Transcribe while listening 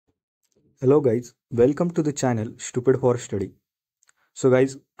Hello guys, welcome to the channel Stupid for Study. So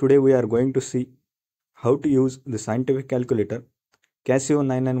guys, today we are going to see how to use the scientific calculator Casio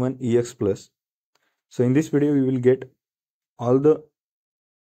 991 EX Plus. So in this video we will get all the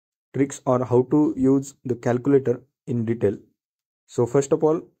tricks on how to use the calculator in detail. So first of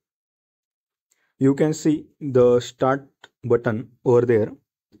all, you can see the start button over there.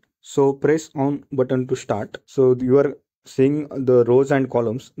 So press on button to start. So you are seeing the rows and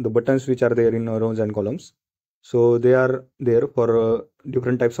columns, the buttons which are there in rows and columns. So they are there for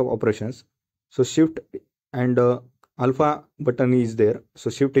different types of operations. So shift and alpha button is there.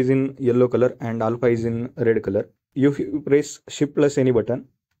 So shift is in yellow color and alpha is in red color. If you press shift plus any button,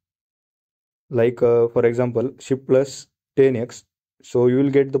 like for example shift plus 10x, so you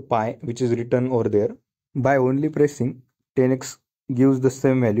will get the pi which is written over there. By only pressing 10x gives the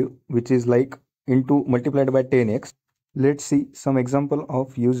same value, which is like into multiplied by 10x. Let's see some example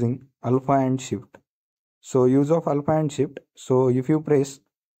of using alpha and shift. So use of alpha and shift. So if you press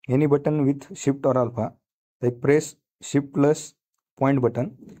any button with shift or alpha, like press shift plus point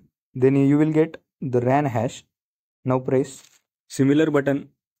button, then you will get the ran hash. Now press similar button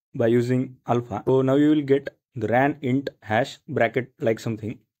by using alpha. So now you will get the ran int hash bracket like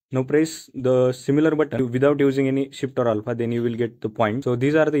something. Now press the similar button without using any shift or alpha, then you will get the point. So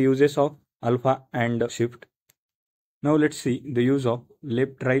these are the uses of alpha and shift. Now let's see the use of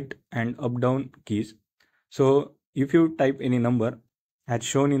left, right and up down keys. So if you type any number as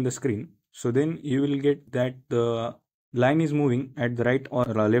shown in the screen, so then you will get that the line is moving at the right or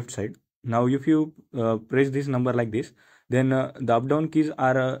left side. Now if you press this number like this, then the up down keys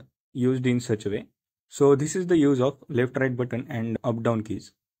are used in such a way. So this is the use of left right button and up down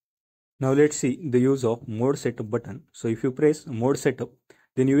keys. Now let's see the use of mode setup button. So if you press mode setup,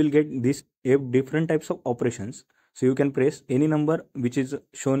 then you will get these 8 different types of operations. So you can press any number which is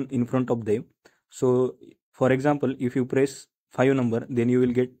shown in front of them. So for example, if you press 5 number, then you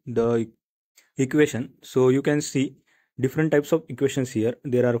will get the equation. So you can see different types of equations here.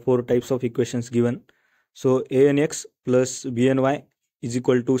 There are 4 types of equations given. So ANX plus BNY is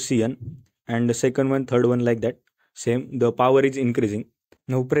equal to CN, and the second one, third one like that. Same, the power is increasing.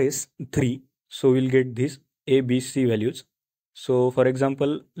 Now press 3. So we'll get these A, B, C values. So for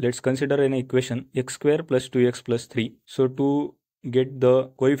example, let's consider an equation x square plus 2x plus 3. So to get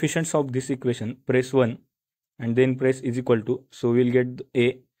the coefficients of this equation, press 1 and then press is equal to. So we'll get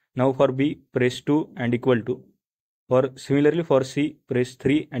A. Now for B, press 2 and equal to. Or similarly for C, press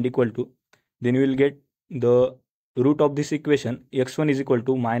 3 and equal to. Then you will get the root of this equation, x1 is equal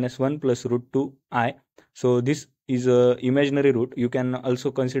to minus 1 plus root 2 I. So this is a imaginary root. You can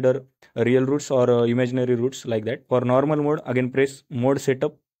also consider real roots or imaginary roots like that. For normal mode, again press mode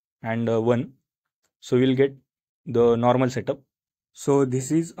setup and 1. So we'll get the normal setup. So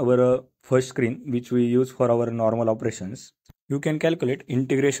this is our first screen which we use for our normal operations. You can calculate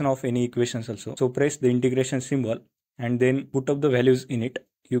integration of any equations also. So press the integration symbol and then put up the values in it.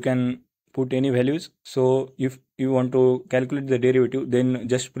 You can put any values. So if you want to calculate the derivative, then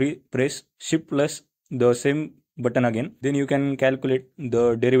just press shift plus the same button again. Then you can calculate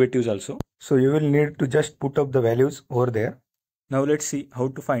the derivatives also. So you will need to just put up the values over there. Now let's see how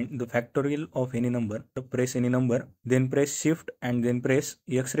to find the factorial of any number. Press any number, then press shift and then press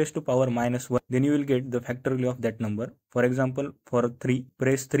x raised to power minus 1. Then you will get the factorial of that number. For example, for 3,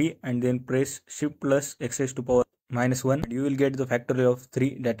 press 3 and then press shift plus x raised to power minus 1. You will get the factorial of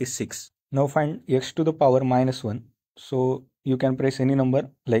 3, that is 6. Now find x to the power minus 1. So you can press any number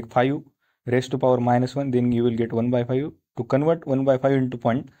like 5 raised to power minus 1, then you will get 1 by 5. To convert 1 by 5 into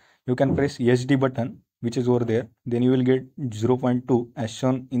point, you can press SD button which is over there, then you will get 0.2 as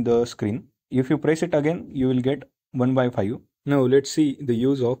shown in the screen. If you press it again, you will get 1 by 5. Now let's see the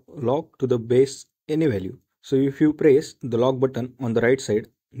use of log to the base any value. So if you press the log button on the right side,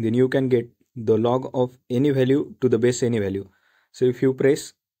 then you can get the log of any value to the base any value. So if you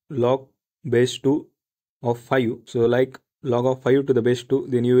press log base 2 of 5, so like log of 5 to the base 2,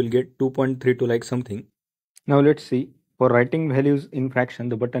 then you will get 2.32 like something. Now let's see for writing values in fraction,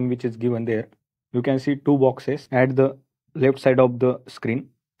 the button which is given there. You can see 2 boxes at the left side of the screen.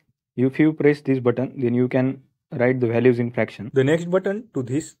 If you press this button, then you can write the values in fraction. The next button to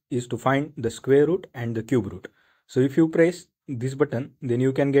this is to find the square root and the cube root. So if you press this button, then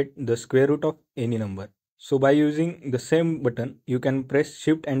you can get the square root of any number. So by using the same button, you can press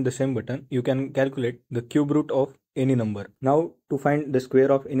shift and the same button, you can calculate the cube root of any number. Now to find the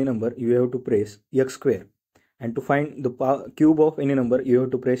square of any number, you have to press x square. And to find the cube of any number, you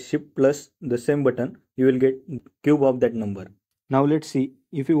have to press shift plus the same button, you will get cube of that number. Now let's see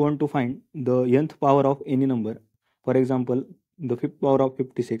if you want to find the nth power of any number. For example, the fifth power of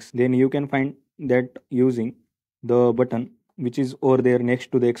 56, then you can find that using the button which is over there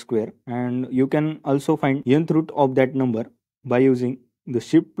next to the x square, and you can also find nth root of that number by using the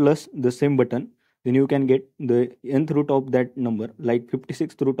shift plus the same button. Then you can get the nth root of that number, like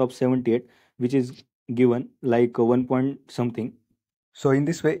 56th root of 78, which is given like 1 point something. So in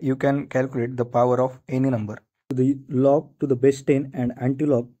this way you can calculate the power of any number. The log to the base 10 and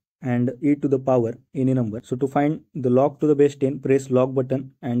anti-log and e to the power any number. So to find the log to the base 10, press log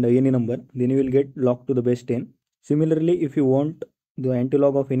button and any number, then you will get log to the base 10. Similarly, if you want the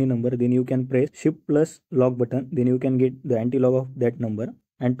anti-log of any number, then you can press shift plus log button, then you can get the anti-log of that number.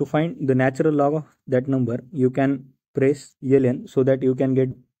 And to find the natural log of that number, you can press ln so that you can get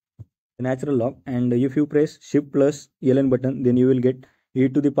the natural log. And if you press shift plus ln button, then you will get e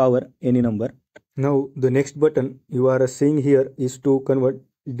to the power any number. Now the next button you are seeing here is to convert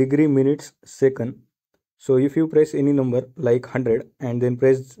degree, minutes, second. So if you press any number like 100 and then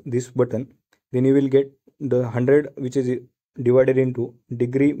press this button, then you will get the 100 which is divided into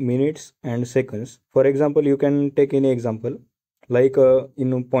degree, minutes and seconds. For example, you can take any example like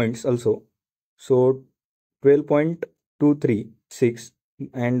in points also. So 12.236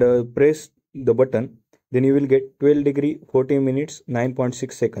 and press the button, then you will get 12 degree, 14 minutes,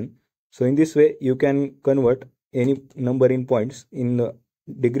 9.6 second. So in this way you can convert any number in points in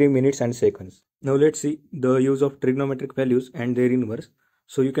degree, minutes and seconds. Now let's see the use of trigonometric values and their inverse.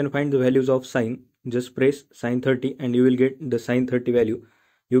 So you can find the values of sine. Just press sine 30 and you will get the sine 30 value.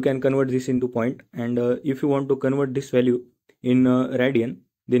 You can convert this into point, and if you want to convert this value in radian,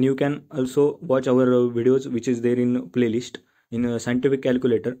 then you can also watch our videos which is there in playlist in scientific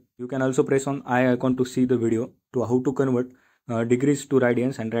calculator. You can also press on I icon to see the video to how to convert degrees to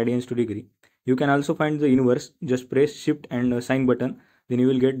radians and radians to degree. You can also find the inverse. Just press shift and sine button, then you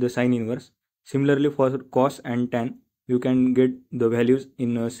will get the sine inverse. Similarly for cos and tan, you can get the values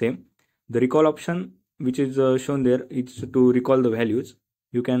in same. The recall option which is shown there, it's to recall the values.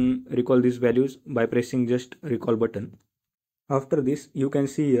 You can recall these values by pressing just recall button. After this, you can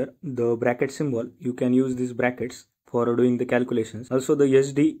see here the bracket symbol. You can use these brackets for doing the calculations. Also the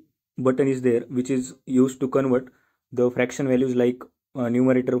SD button is there, which is used to convert the fraction values like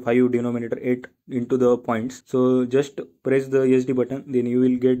numerator 5, denominator 8 into the points. So just press the SD button, then you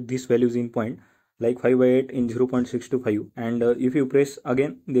will get these values in point, like 5 by 8 in 0.625, and if you press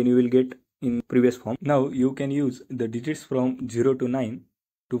again, then you will get in previous form. Now you can use the digits from 0 to 9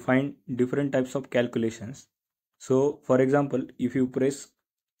 to find different types of calculations. So for example, if you press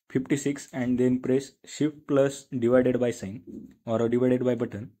 56 and then press shift plus divided by sign or divided by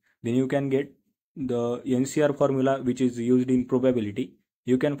button, then you can get the NCR formula which is used in probability.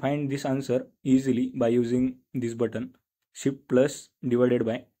 You can find this answer easily by using this button, shift plus divided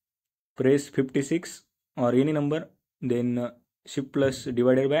by, press 56 or any number, then shift plus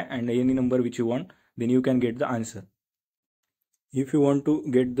divided by and any number which you want, then you can get the answer. If you want to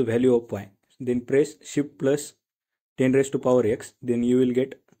get the value of pi, then press shift plus 10 raised to power x, then you will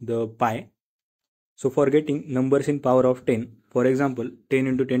get the pi. So for getting numbers in power of 10, for example 10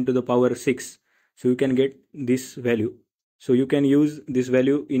 into 10 to the power 6, so you can get this value. So you can use this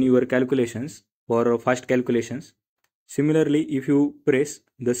value in your calculations for fast calculations. Similarly, if you press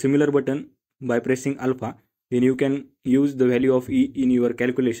the similar button by pressing alpha, then you can use the value of e in your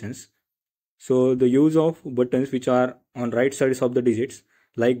calculations. So the use of buttons which are on right sides of the digits,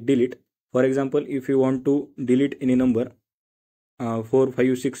 like delete. For example, if you want to delete any number 4,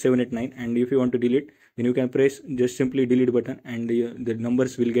 5, 6, 7, 8, 9, and if you want to delete, then you can press just simply delete button and the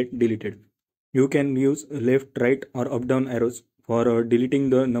numbers will get deleted. You can use left, right or up down arrows for deleting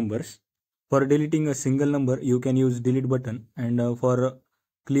the numbers. For deleting a single number, you can use delete button, and for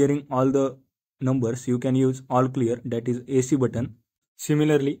clearing all the numbers, you can use all clear, that is AC button.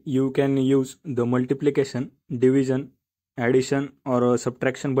 Similarly, you can use the multiplication, division, addition or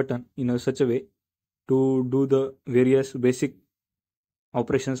subtraction button in such a way to do the various basic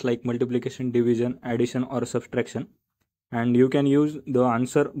operations like multiplication, division, addition or subtraction. And you can use the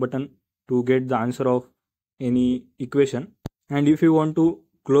answer button to get the answer of any equation. And if you want to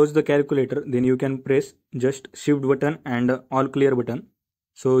close the calculator, then you can press just shift button and all clear button,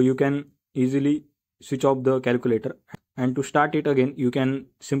 so you can easily switch off the calculator. And to start it again, you can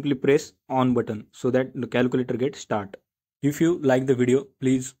simply press on button so that the calculator gets start. If you like the video,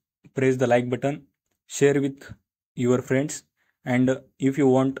 please press the like button, share with your friends, and if you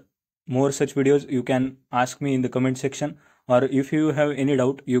want more such videos, you can ask me in the comment section, or if you have any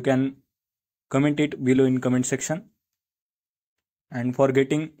doubt, you can comment it below in comment section. And for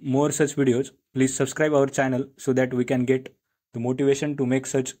getting more such videos, please subscribe our channel so that we can get the motivation to make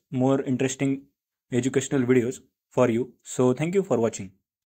such more interesting educational videos. for you. So thank you for watching.